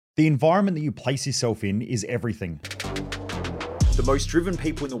The environment that you place yourself in is everything. The most driven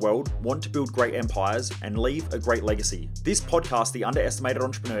people in the world want to build great empires and leave a great legacy. This podcast, The Underestimated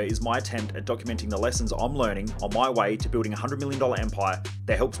Entrepreneur, is my attempt at documenting the lessons I'm learning on my way to building a $100 million empire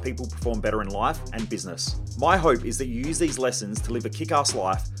that helps people perform better in life and business. My hope is that you use these lessons to live a kick-ass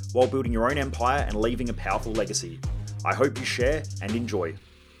life while building your own empire and leaving a powerful legacy. I hope you share and enjoy.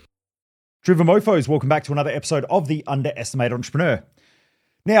 Driven Mofos, welcome back to another episode of The Underestimated Entrepreneur.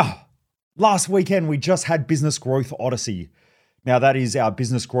 Now, last weekend we just had Business Growth Odyssey. Now, that is our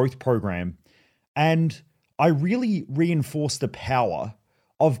business growth program. And I really reinforced the power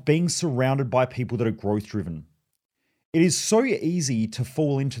of being surrounded by people that are growth driven. It is so easy to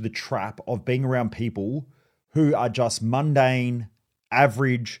fall into the trap of being around people who are just mundane,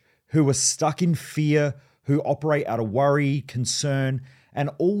 average, who are stuck in fear, who operate out of worry, concern, and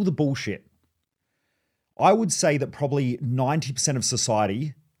all the bullshit. I would say that probably 90% of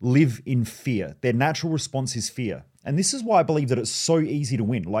society live in fear. Their natural response is fear. And this is why I believe that it's so easy to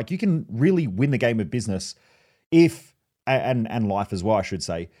win. Like, you can really win the game of business if, and life as well, I should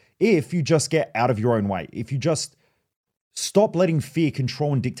say, if you just get out of your own way. If you just stop letting fear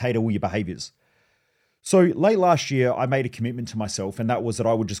control and dictate all your behaviors. So late last year, I made a commitment to myself, and that was that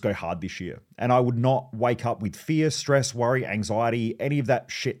I would just go hard this year. And I would not wake up with fear, stress, worry, anxiety, any of that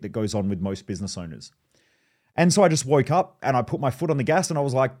shit that goes on with most business owners. And so I just woke up and I put my foot on the gas and I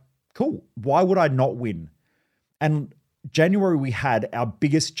was like, cool, why would I not win? And January, we had our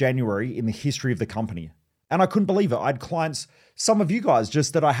biggest January in the history of the company. And I couldn't believe it. I had clients, some of you guys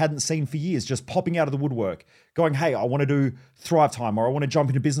just that I hadn't seen for years, just popping out of the woodwork, going, hey, I want to do Thrive Time, or I want to jump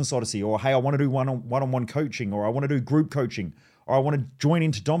into Business Odyssey, or hey, I want to do one-on-one coaching, or I want to do group coaching, or I want to join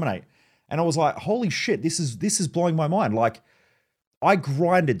into Dominate. And I was like, holy shit, this is blowing my mind. Like, I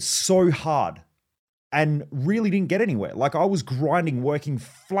grinded so hard and really didn't get anywhere. Like, I was grinding, working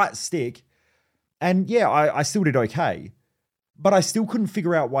flat stick. And yeah, I still did okay, but I still couldn't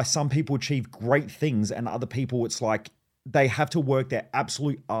figure out why some people achieve great things and other people, it's like they have to work their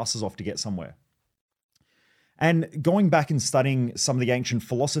absolute asses off to get somewhere. And going back and studying some of the ancient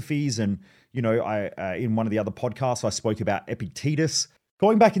philosophies, and I in one of the other podcasts, I spoke about Epictetus.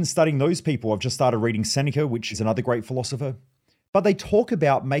 Going back and studying those people, I've just started reading Seneca, which is another great philosopher. But they talk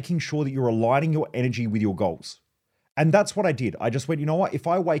about making sure that you're aligning your energy with your goals. And that's what I did. I just went, you know what? If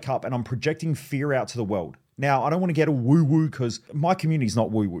I wake up and I'm projecting fear out to the world. Now, I don't want to get a woo-woo because my community is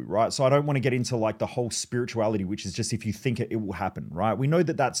not woo-woo, right? So I don't want to get into like the whole spirituality, which is just if you think it, it will happen, right? We know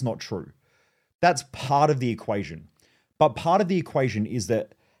that that's not true. That's part of the equation. But part of the equation is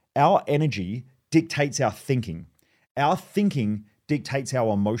that our energy dictates our thinking. Our thinking dictates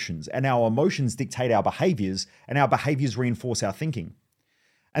our emotions, and our emotions dictate our behaviors, and our behaviors reinforce our thinking.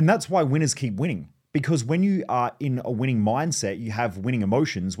 And that's why winners keep winning. Because when you are in a winning mindset, you have winning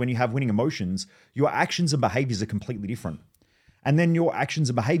emotions. When you have winning emotions, your actions and behaviors are completely different. And then your actions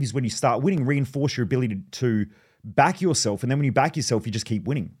and behaviors, when you start winning, reinforce your ability to back yourself. And then when you back yourself, you just keep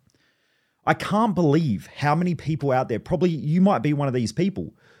winning. I can't believe how many people out there, probably you might be one of these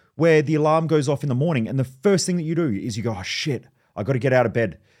people, where the alarm goes off in the morning and the first thing that you do is you go, oh shit, I got to get out of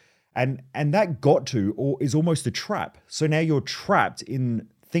bed. And that got to or is almost a trap. So now you're trapped in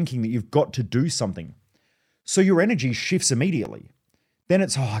thinking that you've got to do something. So your energy shifts immediately. Then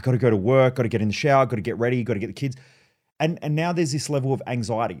it's, I got to go to work, got to get in the shower, got to get ready, got to get the kids. And now there's this level of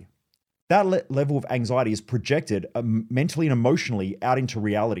anxiety. That level of anxiety is projected mentally and emotionally out into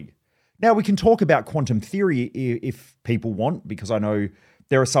reality. Now we can talk about quantum theory if people want, because I know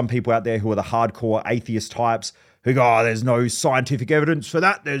there are some people out there who are the hardcore atheist types who go, oh, there's no scientific evidence for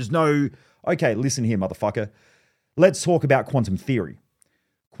that. Okay, listen here, motherfucker. Let's talk about quantum theory.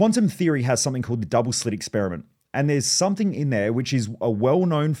 Quantum theory has something called the double slit experiment. And there's something in there which is a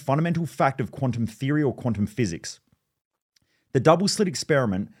well-known fundamental fact of quantum theory or quantum physics. The double slit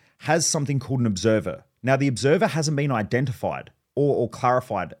experiment has something called an observer. Now, the observer hasn't been identified or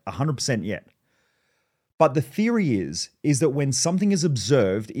clarified 100% yet. But the theory is that when something is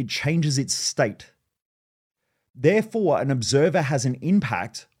observed, it changes its state. Therefore, an observer has an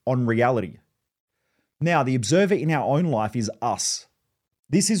impact on reality. Now, the observer in our own life is us.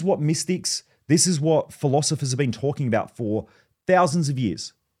 This is what mystics, this is what philosophers have been talking about for thousands of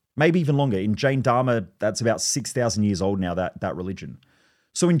years, maybe even longer. In Jain Dharma, that's about 6,000 years old now, that religion.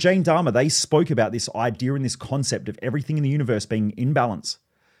 So in Jain Dharma, they spoke about this idea and this concept of everything in the universe being in balance.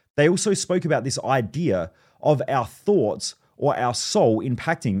 They also spoke about this idea of our thoughts or our soul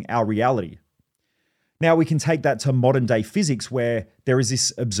impacting our reality. Now we can take that to modern day physics where there is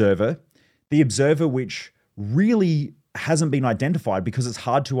this observer, the observer which really hasn't been identified because it's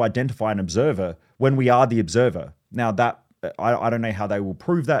hard to identify an observer when we are the observer. Now that I don't know how they will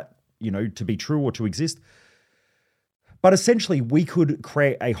prove that, to be true or to exist. But essentially, we could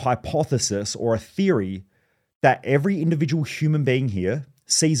create a hypothesis or a theory that every individual human being here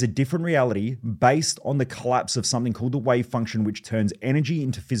sees a different reality based on the collapse of something called the wave function, which turns energy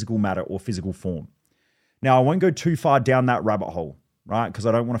into physical matter or physical form. Now, I won't go too far down that rabbit hole, right? Because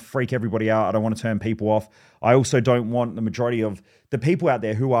I don't want to freak everybody out. I don't want to turn people off. I also don't want the majority of the people out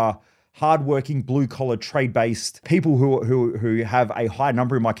there who are hardworking, blue-collar, trade-based people who have a high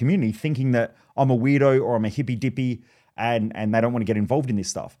number in my community thinking that I'm a weirdo or I'm a hippy-dippy and they don't want to get involved in this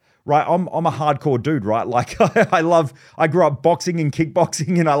stuff, right? I'm a hardcore dude, right? Like I grew up boxing and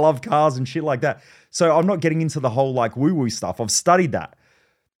kickboxing and I love cars and shit like that. So I'm not getting into the whole like woo-woo stuff. I've studied that.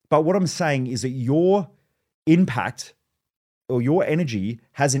 But what I'm saying is that your impact or your energy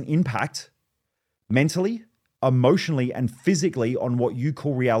has an impact mentally, emotionally, and physically on what you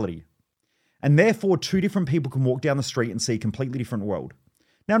call reality. And therefore, two different people can walk down the street and see a completely different world.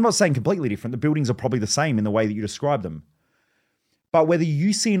 Now, I'm not saying completely different. The buildings are probably the same in the way that you describe them. But whether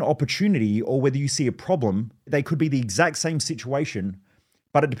you see an opportunity or whether you see a problem, they could be the exact same situation,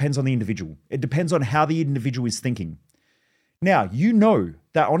 but it depends on the individual. It depends on how the individual is thinking. Now, you know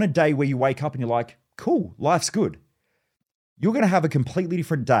that on a day where you wake up and you're like, cool, life's good, you're going to have a completely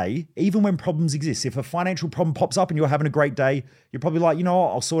different day, even when problems exist. If a financial problem pops up and you're having a great day, you're probably like, you know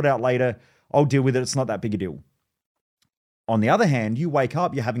what, I'll sort it out later. I'll deal with it. It's not that big a deal. On the other hand, you wake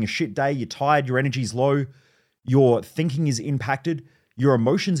up, you're having a shit day, you're tired, your energy's low, your thinking is impacted, your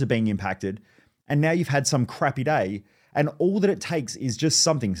emotions are being impacted, and now you've had some crappy day, and all that it takes is just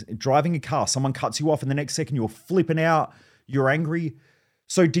something, driving a car, someone cuts you off, and the next second you're flipping out, you're angry.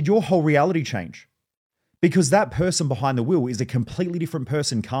 So did your whole reality change? Because that person behind the wheel is a completely different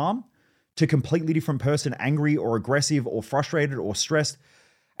person calm to a completely different person angry or aggressive or frustrated or stressed.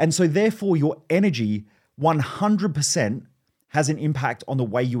 And so therefore your energy 100% has an impact on the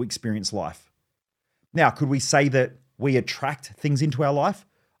way you experience life. Now, could we say that we attract things into our life?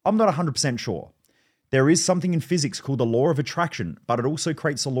 I'm not 100% sure. There is something in physics called the law of attraction, but it also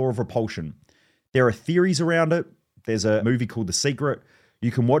creates a law of repulsion. There are theories around it. There's a movie called The Secret. You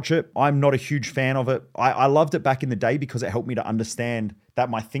can watch it. I'm not a huge fan of it. I loved it back in the day because it helped me to understand that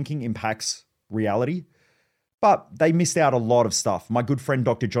my thinking impacts reality. But they missed out a lot of stuff. My good friend,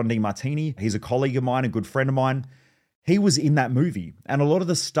 Dr. John Demartini, he's a colleague of mine, a good friend of mine. He was in that movie. And a lot of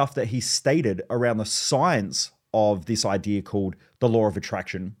the stuff that he stated around the science of this idea called the law of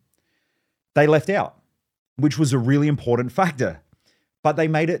attraction, they left out, which was a really important factor. But they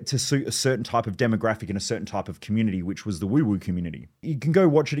made it to suit a certain type of demographic and a certain type of community, which was the woo-woo community. You can go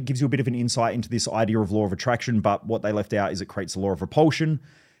watch it. It gives you a bit of an insight into this idea of law of attraction, but what they left out is it creates a law of repulsion.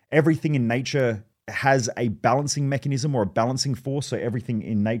 Everything in nature has a balancing mechanism or a balancing force. So everything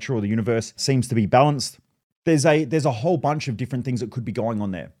in nature or the universe seems to be balanced. There's a whole bunch of different things that could be going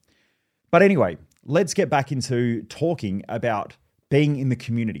on there. But anyway, let's get back into talking about being in the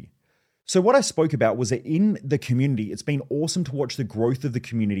community. So what I spoke about was that in the community, it's been awesome to watch the growth of the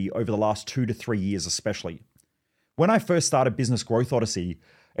community over the last 2 to 3 years, especially. When I first started Business Growth Odyssey,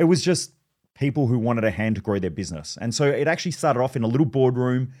 it was just people who wanted a hand to grow their business. And so it actually started off in a little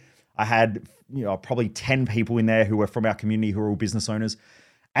boardroom. I had, probably 10 people in there who were from our community who were all business owners.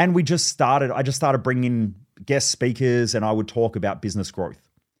 And I just started bringing in guest speakers and I would talk about business growth.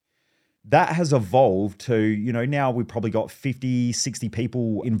 That has evolved to, now we've probably got 50, 60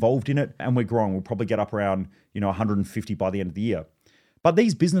 people involved in it and we're growing. We'll probably get up around, 150 by the end of the year. But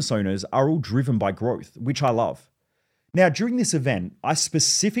these business owners are all driven by growth, which I love. Now, during this event, I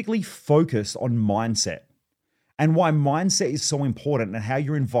specifically focused on mindset and why mindset is so important and how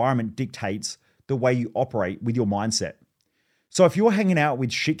your environment dictates the way you operate with your mindset. So if you're hanging out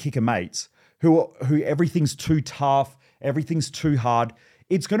with shit kicker mates who everything's too tough, everything's too hard,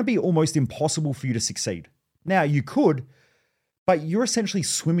 it's going to be almost impossible for you to succeed. Now, you could, but you're essentially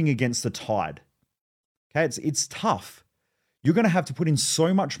swimming against the tide. Okay, it's tough. You're going to have to put in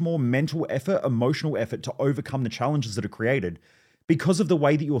so much more mental effort, emotional effort to overcome the challenges that are created because of the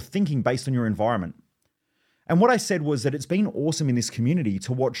way that you're thinking based on your environment. And what I said was that it's been awesome in this community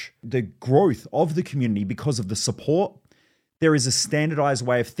to watch the growth of the community because of the support. There is a standardized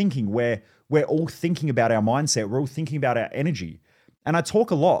way of thinking where we're all thinking about our mindset. We're all thinking about our energy. And I talk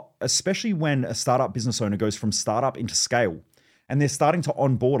a lot, especially when a startup business owner goes from startup into scale and they're starting to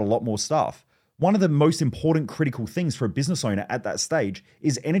onboard a lot more staff. One of the most important critical things for a business owner at that stage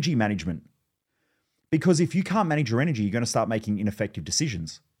is energy management. Because if you can't manage your energy, you're going to start making ineffective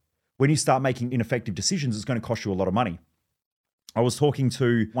decisions. When you start making ineffective decisions, it's going to cost you a lot of money. I was talking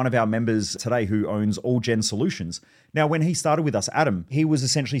to one of our members today who owns All Gen Solutions. Now, when he started with us, Adam, he was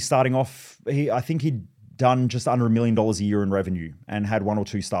essentially starting off, I think he'd done just under $1 million a year in revenue and had 1 or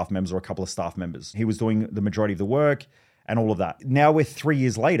 2 staff members or a couple of staff members. He was doing the majority of the work and all of that. Now we're 3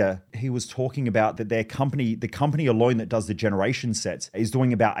 years later, he was talking about that their company, the company alone that does the generation sets, is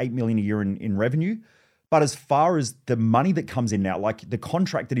doing about $8 million a year in revenue. But as far as the money that comes in now, like the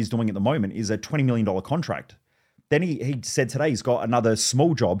contract that he's doing at the moment is a $20 million contract. Then he said today he's got another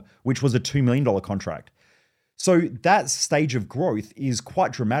small job, which was a $2 million contract. So that stage of growth is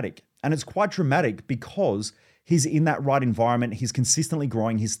quite dramatic. And it's quite dramatic because he's in that right environment. He's consistently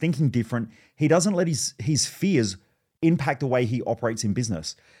growing. He's thinking different. He doesn't let his fears impact the way he operates in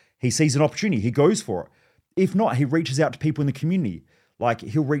business. He sees an opportunity. He goes for it. If not, he reaches out to people in the community. Like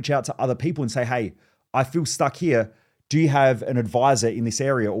he'll reach out to other people and say, hey, I feel stuck here. Do you have an advisor in this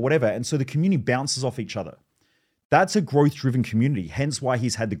area or whatever? And so the community bounces off each other. That's a growth-driven community, hence why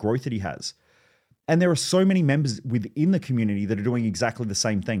he's had the growth that he has. And there are so many members within the community that are doing exactly the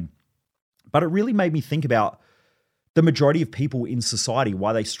same thing. But it really made me think about the majority of people in society,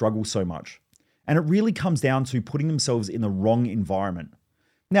 why they struggle so much. And it really comes down to putting themselves in the wrong environment.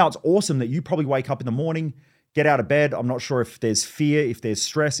 Now, it's awesome that you probably wake up in the morning, get out of bed. I'm not sure if there's fear, if there's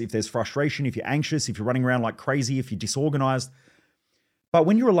stress, if there's frustration, if you're anxious, if you're running around like crazy, if you're disorganized. But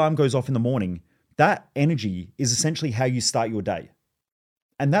when your alarm goes off in the morning, that energy is essentially how you start your day.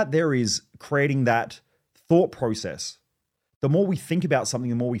 And that there is creating that thought process. The more we think about something,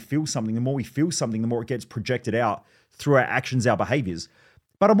 the more we feel something, the more we feel something, the more it gets projected out through our actions, our behaviors.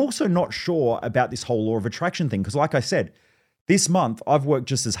 But I'm also not sure about this whole law of attraction thing. Because like I said, this month I've worked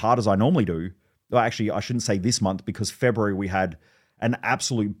just as hard as I normally do. Well, actually, I shouldn't say this month because February we had an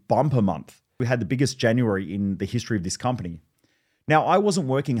absolute bumper month. We had the biggest January in the history of this company. Now, I wasn't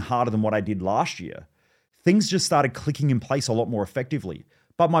working harder than what I did last year. Things just started clicking in place a lot more effectively,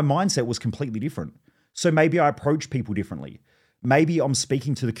 but my mindset was completely different. So maybe I approach people differently. Maybe I'm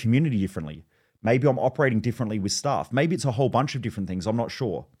speaking to the community differently. Maybe I'm operating differently with staff. Maybe it's a whole bunch of different things. I'm not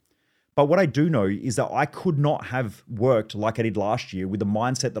sure. But what I do know is that I could not have worked like I did last year with the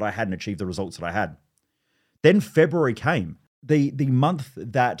mindset that I had and achieved the results that I had. Then February came. The month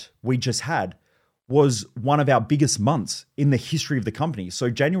that we just had was one of our biggest months in the history of the company. So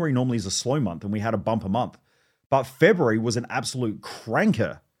January normally is a slow month and we had a bumper month, but February was an absolute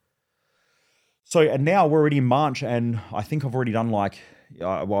cranker. So, and now we're already in March and I think I've already done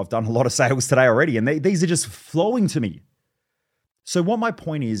I've done a lot of sales today already and these are just flowing to me. So what my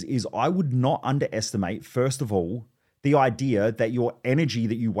point is I would not underestimate, first of all, the idea that your energy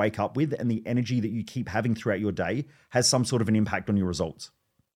that you wake up with and the energy that you keep having throughout your day has some sort of an impact on your results.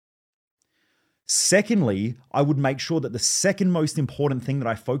 Secondly, I would make sure that the second most important thing that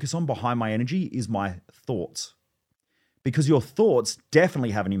I focus on behind my energy is my thoughts, because your thoughts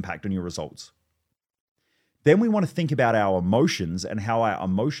definitely have an impact on your results. Then we want to think about our emotions and how our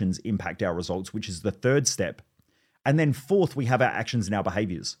emotions impact our results, which is the third step. And then fourth, we have our actions and our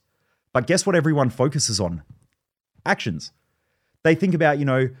behaviors. But guess what everyone focuses on? Actions. They think about,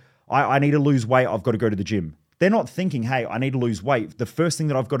 I need to lose weight. I've got to go to the gym. They're not thinking, hey, I need to lose weight. The first thing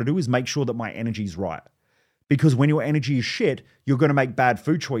that I've got to do is make sure that my energy is right. Because when your energy is shit, you're going to make bad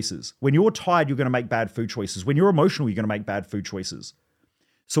food choices. When you're tired, you're going to make bad food choices. When you're emotional, you're going to make bad food choices.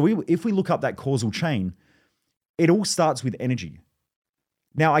 So if we look up that causal chain, it all starts with energy.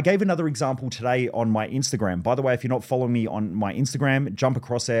 Now, I gave another example today on my Instagram. By the way, if you're not following me on my Instagram, jump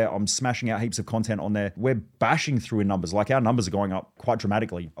across there. I'm smashing out heaps of content on there. We're bashing through in numbers. Like our numbers are going up quite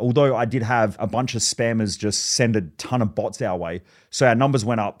dramatically. Although I did have a bunch of spammers just send a ton of bots our way. So our numbers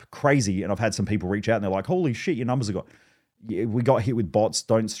went up crazy. And I've had some people reach out and they're like, holy shit, your numbers we got hit with bots.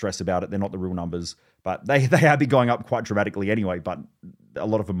 Don't stress about it. They're not the real numbers. But they have been going up quite dramatically anyway. But a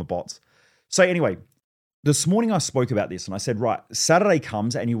lot of them are bots. So anyway, this morning I spoke about this and I said, right, Saturday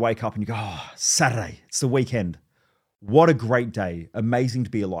comes and you wake up and you go, oh, Saturday, it's the weekend. What a great day. Amazing to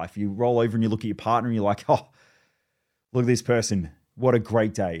be alive. You roll over and you look at your partner and you're like, oh, look at this person. What a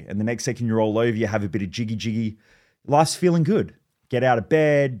great day. And the next second you roll over, you have a bit of jiggy. Life's feeling good. Get out of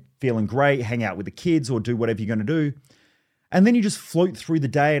bed, feeling great, hang out with the kids or do whatever you're going to do. And then you just float through the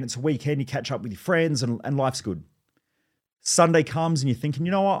day and it's a weekend, you catch up with your friends and life's good. Sunday comes and you're thinking,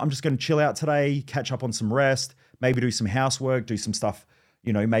 you know what, I'm just going to chill out today, catch up on some rest, maybe do some housework, do some stuff,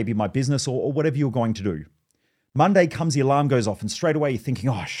 maybe my business or whatever you're going to do. Monday comes, the alarm goes off and straight away you're thinking,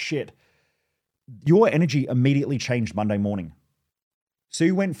 oh shit. Your energy immediately changed Monday morning. So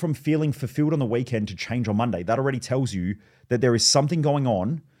you went from feeling fulfilled on the weekend to change on Monday. That already tells you that there is something going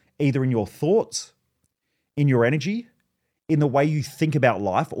on either in your thoughts, in your energy, in the way you think about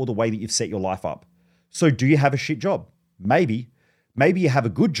life or the way that you've set your life up. So do you have a shit job? Maybe you have a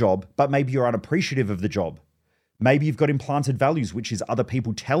good job, but maybe you're unappreciative of the job. Maybe you've got implanted values, which is other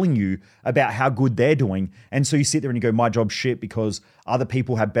people telling you about how good they're doing. And so you sit there and you go, my job's shit because other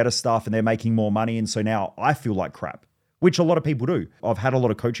people have better stuff and they're making more money. And so now I feel like crap, which a lot of people do. I've had a lot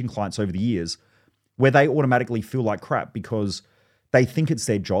of coaching clients over the years where they automatically feel like crap because they think it's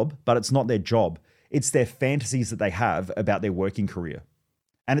their job, but it's not their job. It's their fantasies that they have about their working career.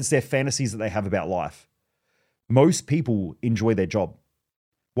 And it's their fantasies that they have about life. Most people enjoy their job.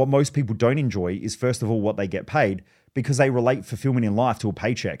 What most people don't enjoy is, first of all, what they get paid, because they relate fulfillment in life to a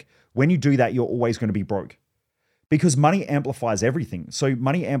paycheck. When you do that, you're always going to be broke because money amplifies everything. So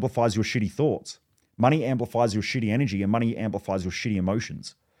money amplifies your shitty thoughts. Money amplifies your shitty energy, and money amplifies your shitty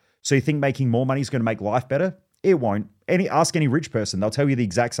emotions. So you think making more money is going to make life better? It won't. Ask any rich person. They'll tell you the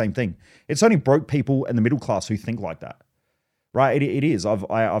exact same thing. It's only broke people and the middle class who think like that. Right? It is.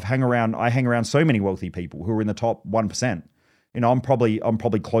 I hang around so many wealthy people who are in the top 1%. I'm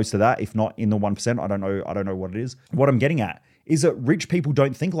probably close to that, if not in the 1%. I don't know what it is. What I'm getting at is that rich people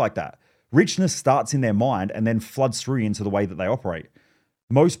don't think like that. Richness starts in their mind and then floods through into the way that they operate.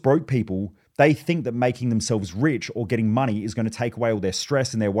 Most broke people, they think that making themselves rich or getting money is going to take away all their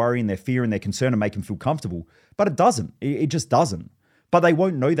stress and their worry and their fear and their concern and make them feel comfortable. But it doesn't. It just doesn't. But they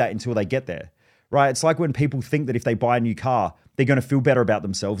won't know that until they get there, right? It's like when people think that if they buy a new car, they're going to feel better about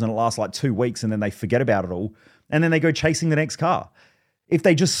themselves, and it lasts like 2 weeks and then they forget about it all. And then they go chasing the next car. If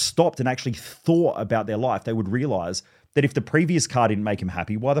they just stopped and actually thought about their life, they would realize that if the previous car didn't make them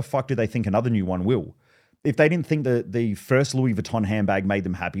happy, why the fuck do they think another new one will? If they didn't think that the first Louis Vuitton handbag made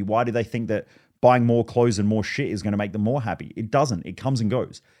them happy, why do they think that buying more clothes and more shit is going to make them more happy? It doesn't. It comes and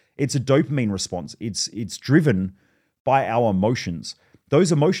goes. It's a dopamine response. It's driven by our emotions.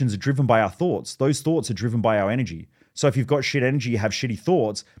 Those emotions are driven by our thoughts. Those thoughts are driven by our energy. So if you've got shit energy, you have shitty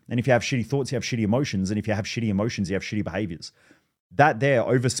thoughts. And if you have shitty thoughts, you have shitty emotions. And if you have shitty emotions, you have shitty behaviors. That there,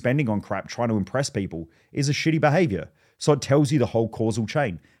 overspending on crap, trying to impress people, is a shitty behavior. So it tells you the whole causal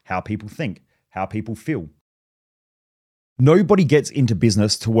chain, how people think, how people feel. Nobody gets into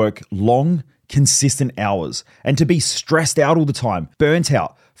business to work long, consistent hours and to be stressed out all the time, burnt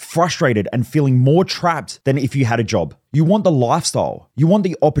out, frustrated, and feeling more trapped than if you had a job. You want the lifestyle. You want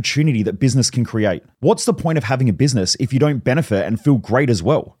the opportunity that business can create. What's the point of having a business if you don't benefit and feel great as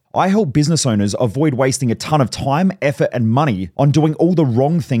well? I help business owners avoid wasting a ton of time, effort, and money on doing all the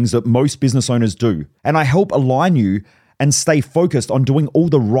wrong things that most business owners do. And I help align you and stay focused on doing all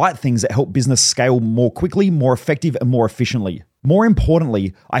the right things that help business scale more quickly, more effective, and more efficiently. More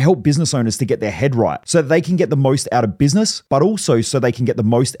importantly, I help business owners to get their head right so that they can get the most out of business, but also so they can get the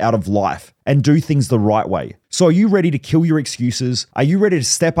most out of life and do things the right way. So are you ready to kill your excuses? Are you ready to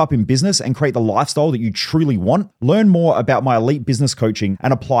step up in business and create the lifestyle that you truly want? Learn more about my elite business coaching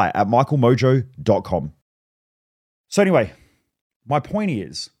and apply at michaelmojo.com. So anyway, my point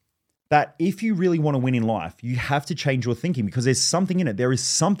is that if you really want to win in life, you have to change your thinking because there's something in it. There is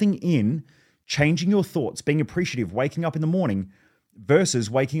something in changing your thoughts, being appreciative, waking up in the morning versus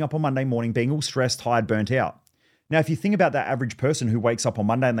waking up on Monday morning, being all stressed, tired, burnt out. Now, if you think about that average person who wakes up on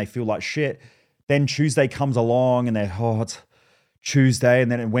Monday and they feel like shit, then Tuesday comes along and it's Tuesday,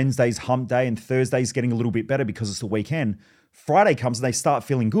 and then Wednesday's hump day, and Thursday's getting a little bit better because it's the weekend. Friday comes and they start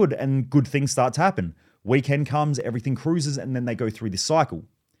feeling good and good things start to happen. Weekend comes, everything cruises, and then they go through this cycle.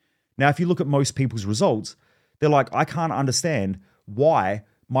 Now, if you look at most people's results, they're like, I can't understand why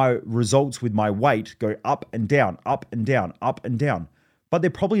my results with my weight go up and down, up and down, up and down. But they're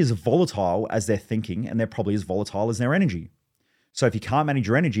probably as volatile as their thinking, and they're probably as volatile as their energy. So if you can't manage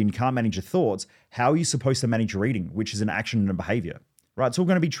your energy and you can't manage your thoughts, how are you supposed to manage your eating, which is an action and a behavior, right? It's all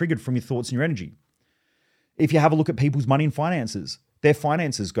going to be triggered from your thoughts and your energy. If you have a look at people's money and finances, their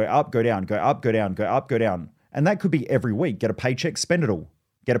finances go up, go down, go up, go down, go up, go down. And that could be every week. Get a paycheck, spend it all.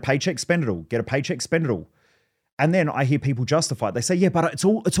 Get a paycheck, spend it all. Get a paycheck, spend it all. And then I hear people justify it. They say, yeah, but it's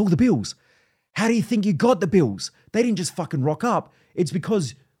all the bills. How do you think you got the bills? They didn't just fucking rock up. It's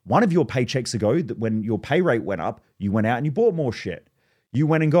because one of your paychecks ago, that when your pay rate went up, you went out and you bought more shit. You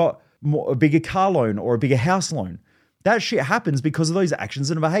went and got a bigger car loan or a bigger house loan. That shit happens because of those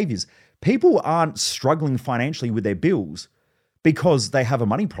actions and behaviors. People aren't struggling financially with their bills because they have a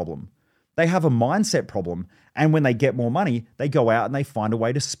money problem. They have a mindset problem. And when they get more money, they go out and they find a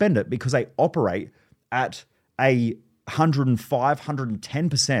way to spend it because they operate at a 105,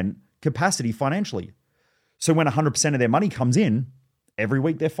 110% capacity financially. So when 100% of their money comes in, every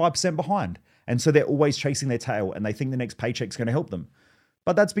week they're 5% behind. And so they're always chasing their tail and they think the next paycheck's going to help them.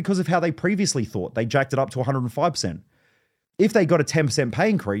 But that's because of how they previously thought. They jacked it up to 105%. If they got a 10% pay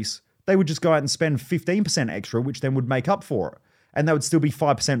increase, they would just go out and spend 15% extra, which then would make up for it. And they would still be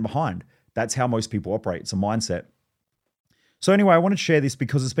 5% behind. That's how most people operate. It's a mindset. So anyway, I want to share this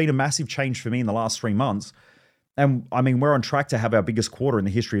because it's been a massive change for me in the last 3 months. And I mean, we're on track to have our biggest quarter in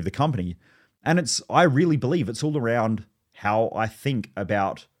the history of the company. And I really believe it's all around how I think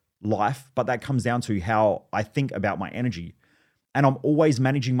about life, but that comes down to how I think about my energy. And I'm always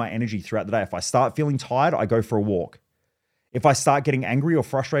managing my energy throughout the day. If I start feeling tired, I go for a walk. If I start getting angry or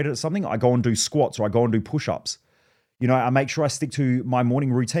frustrated at something, I go and do squats or I go and do push-ups. I make sure I stick to my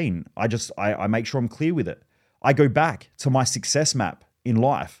morning routine. I make sure I'm clear with it. I go back to my success map in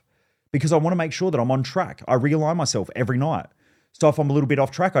life because I want to make sure that I'm on track. I realign myself every night. So if I'm a little bit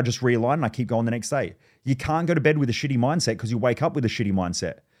off track, I just realign and I keep going the next day. You can't go to bed with a shitty mindset because you wake up with a shitty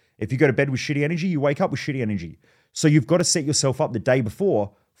mindset. If you go to bed with shitty energy, you wake up with shitty energy. So you've got to set yourself up the day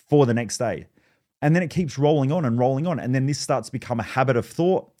before for the next day. And then it keeps rolling on and rolling on. And then this starts to become a habit of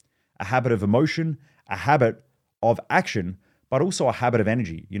thought, a habit of emotion, a habit of action, but also a habit of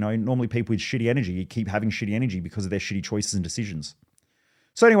energy. Normally people with shitty energy, you keep having shitty energy because of their shitty choices and decisions.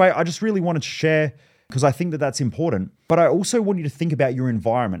 So anyway, I just really wanted to share because I think that that's important. But I also want you to think about your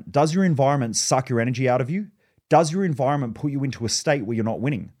environment. Does your environment suck your energy out of you? Does your environment put you into a state where you're not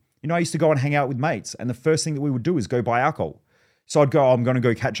winning? I used to go and hang out with mates, and the first thing that we would do is go buy alcohol. So I'd go, I'm going to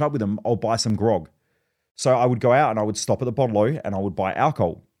go catch up with them. I'll buy some grog. So I would go out and I would stop at the bottle and I would buy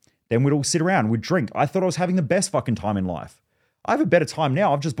alcohol. Then we'd all sit around, we'd drink. I thought I was having the best fucking time in life. I have a better time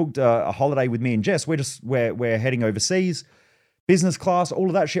now. I've just booked a holiday with me and Jess. We're heading overseas, business class, all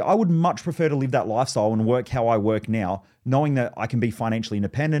of that shit. I would much prefer to live that lifestyle and work how I work now, knowing that I can be financially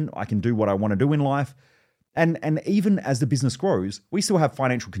independent. I can do what I want to do in life. And even as the business grows, we still have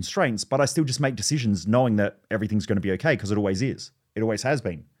financial constraints, but I still just make decisions knowing that everything's going to be okay because it always is. It always has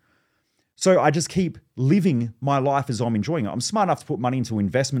been. So I just keep living my life as I'm enjoying it. I'm smart enough to put money into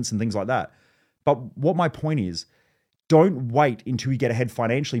investments and things like that. But what my point is, don't wait until you get ahead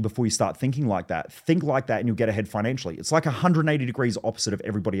financially before you start thinking like that. Think like that and you'll get ahead financially. It's like 180 degrees opposite of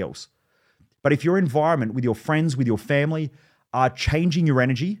everybody else. But if your environment with your friends, with your family are changing your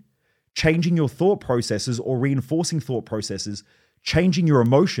energy, changing your thought processes or reinforcing thought processes, changing your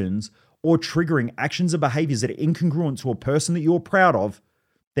emotions or triggering actions or behaviors that are incongruent to a person that you're proud of,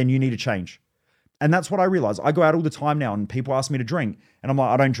 then you need to change. And that's what I realize. I go out all the time now and people ask me to drink and I'm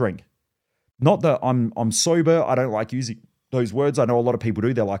like, I don't drink. Not that I'm sober. I don't like using those words. I know a lot of people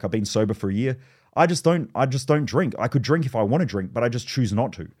do. They're like, I've been sober for a year. I just don't drink. I could drink if I want to drink, but I just choose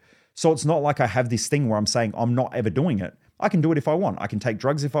not to. So it's not like I have this thing where I'm saying I'm not ever doing it. I can do it if I want. I can take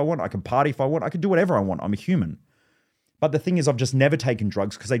drugs if I want. I can party if I want. I can do whatever I want. I'm a human. But the thing is, I've just never taken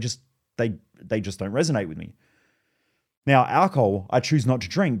drugs because they just don't resonate with me. Now, alcohol, I choose not to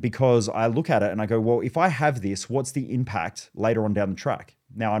drink because I look at it and I go, well, if I have this, what's the impact later on down the track?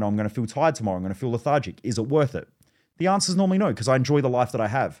 Now I know I'm going to feel tired tomorrow. I'm going to feel lethargic. Is it worth it? The answer is normally no, because I enjoy the life that I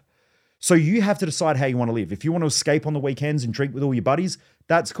have. So you have to decide how you want to live. If you want to escape on the weekends and drink with all your buddies,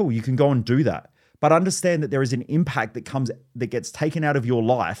 that's cool. You can go and do that. But understand that there is an impact that gets taken out of your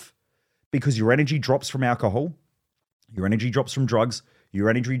life because your energy drops from alcohol, your energy drops from drugs, your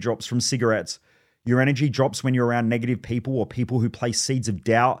energy drops from cigarettes, your energy drops when you're around negative people or people who place seeds of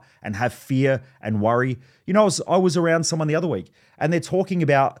doubt and have fear and worry. I was around someone the other week and they're talking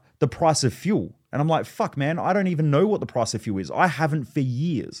about the price of fuel. And I'm like, fuck, man, I don't even know what the price of fuel is. I haven't for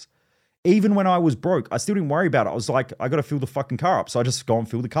years. Even when I was broke, I still didn't worry about it. I was like, I got to fill the fucking car up. So I just go and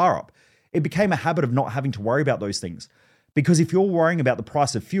fill the car up. It became a habit of not having to worry about those things. Because if you're worrying about the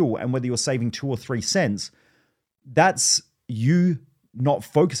price of fuel and whether you're saving 2 or 3 cents, that's you not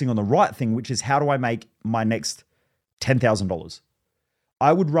focusing on the right thing, which is how do I make my next $10,000?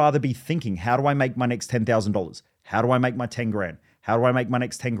 I would rather be thinking, how do I make my next $10,000? How do I make my 10 grand? How do I make my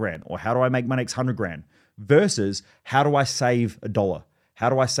next 10 grand? Or how do I make my next 100 grand? Versus how do I save $1? How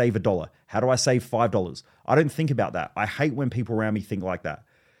do I save $1? How do I save $5? I don't think about that. I hate when people around me think like that.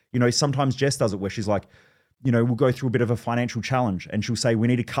 Sometimes Jess does it where she's like, we'll go through a bit of a financial challenge and she'll say, we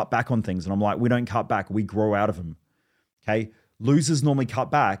need to cut back on things. And I'm like, we don't cut back. We grow out of them. Okay. Losers normally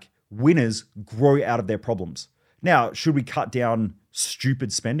cut back. Winners grow out of their problems. Now, should we cut down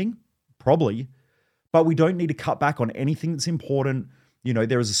stupid spending? Probably. But we don't need to cut back on anything that's important.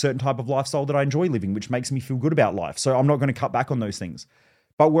 There is a certain type of lifestyle that I enjoy living, which makes me feel good about life. So I'm not going to cut back on those things.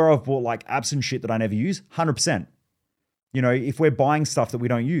 But where I've bought like apps and shit that I never use, 100%. If we're buying stuff that we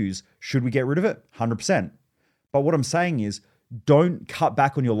don't use, should we get rid of it? 100%. But what I'm saying is don't cut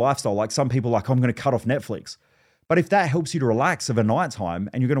back on your lifestyle. Like some people I'm going to cut off Netflix. But if that helps you to relax of a nighttime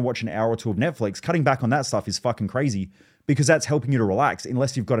and you're going to watch an hour or 2 of Netflix, cutting back on that stuff is fucking crazy because that's helping you to relax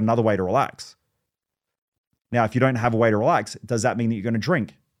unless you've got another way to relax. Now, if you don't have a way to relax, does that mean that you're going to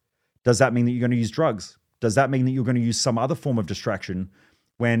drink? Does that mean that you're going to use drugs? Does that mean that you're going to use some other form of distraction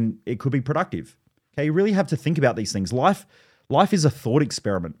when it could be productive? Okay, you really have to think about these things. Life is a thought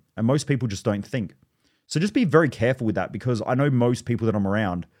experiment and most people just don't think. So just be very careful with that, because I know most people that I'm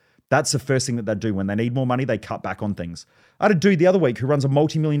around, that's the first thing that they do. When they need more money, they cut back on things. I had a dude the other week who runs a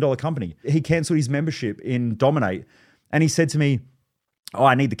multi-million-dollar company. He canceled his membership in Dominate, and he said to me, "Oh,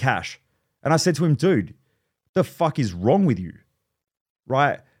 I need the cash." And I said to him, "Dude, the fuck is wrong with you?"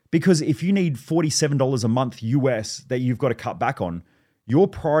 Right? Because if you need $47 a month US that you've got to cut back on, your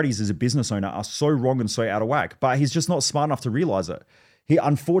priorities as a business owner are so wrong and so out of whack. But he's just not smart enough to realize it.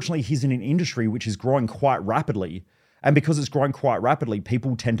 Unfortunately, he's in an industry which is growing quite rapidly. And because it's growing quite rapidly,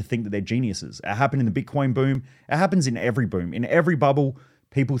 people tend to think that they're geniuses. It happened in the Bitcoin boom. It happens in every boom. In every bubble,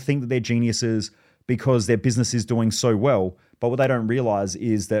 people think that they're geniuses because their business is doing so well. But what they don't realize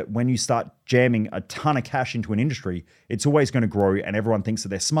is that when you start jamming a ton of cash into an industry, it's always going to grow and everyone thinks that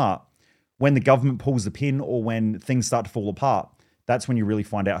they're smart. When the government pulls the pin or when things start to fall apart, that's when you really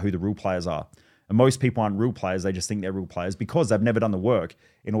find out who the real players are. And most people aren't real players. They just think they're real players because they've never done the work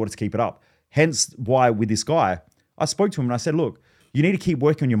in order to keep it up. Hence why with this guy, I spoke to him and I said, look, you need to keep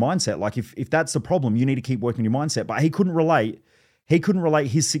working on your mindset. Like if that's the problem, you need to keep working on your mindset. But he couldn't relate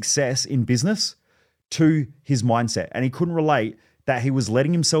his success in business to his mindset. And he couldn't relate that he was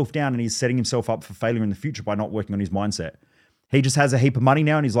letting himself down and he's setting himself up for failure in the future by not working on his mindset. He just has a heap of money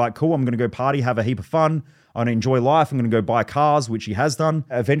now and he's like, cool, I'm going to go party, have a heap of fun. I'm going to enjoy life. I'm going to go buy cars, which he has done.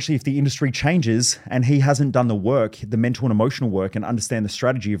 Eventually, if the industry changes and he hasn't done the work, the mental and emotional work, and understand the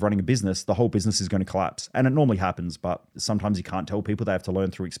strategy of running a business, the whole business is going to collapse. And it normally happens, but sometimes you can't tell people. They have to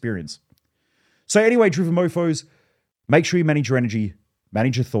learn through experience. So anyway, Driven Mofos, make sure you manage your energy,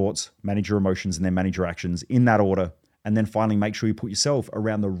 manage your thoughts, manage your emotions, and then manage your actions in that order. And then finally, make sure you put yourself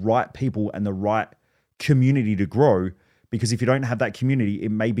around the right people and the right community to grow. Because if you don't have that community,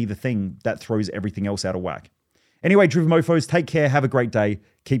 it may be the thing that throws everything else out of whack. Anyway, Driven Mofos, take care, have a great day,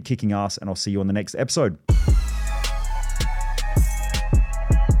 keep kicking ass, and I'll see you on the next episode.